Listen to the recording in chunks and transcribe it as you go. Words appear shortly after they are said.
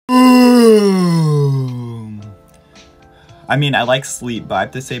I mean, I like sleep, but I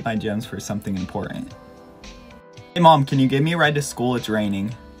have to save my gems for something important. Hey Mom, can you give me a ride to school? It's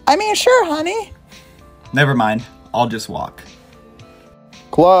raining. I mean, sure, honey. Never mind, I'll just walk.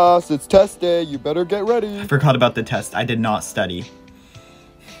 Class, it's test day. You better get ready. I forgot about the test. I did not study.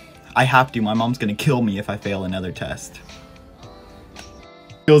 I have to. My mom's gonna kill me if I fail another test.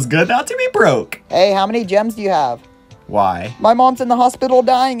 Feels good not to be broke. Hey, how many gems do you have? Why? My mom's in the hospital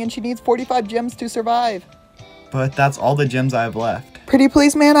dying and she needs 45 gems to survive. But that's all the gems I have left. Pretty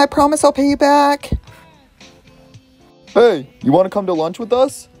please, man, I promise I'll pay you back. Hey, you want to come to lunch with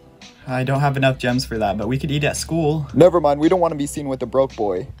us? I don't have enough gems for that, but we could eat at school. Never mind, we don't want to be seen with a broke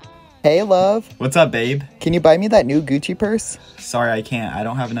boy. Hey, love. What's up, babe? Can you buy me that new Gucci purse? Sorry, I can't. I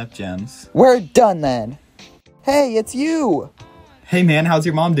don't have enough gems. We're done then. Hey, it's you. Hey man, how's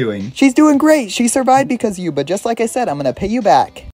your mom doing? She's doing great. She survived because of you, but just like I said, I'm gonna pay you back.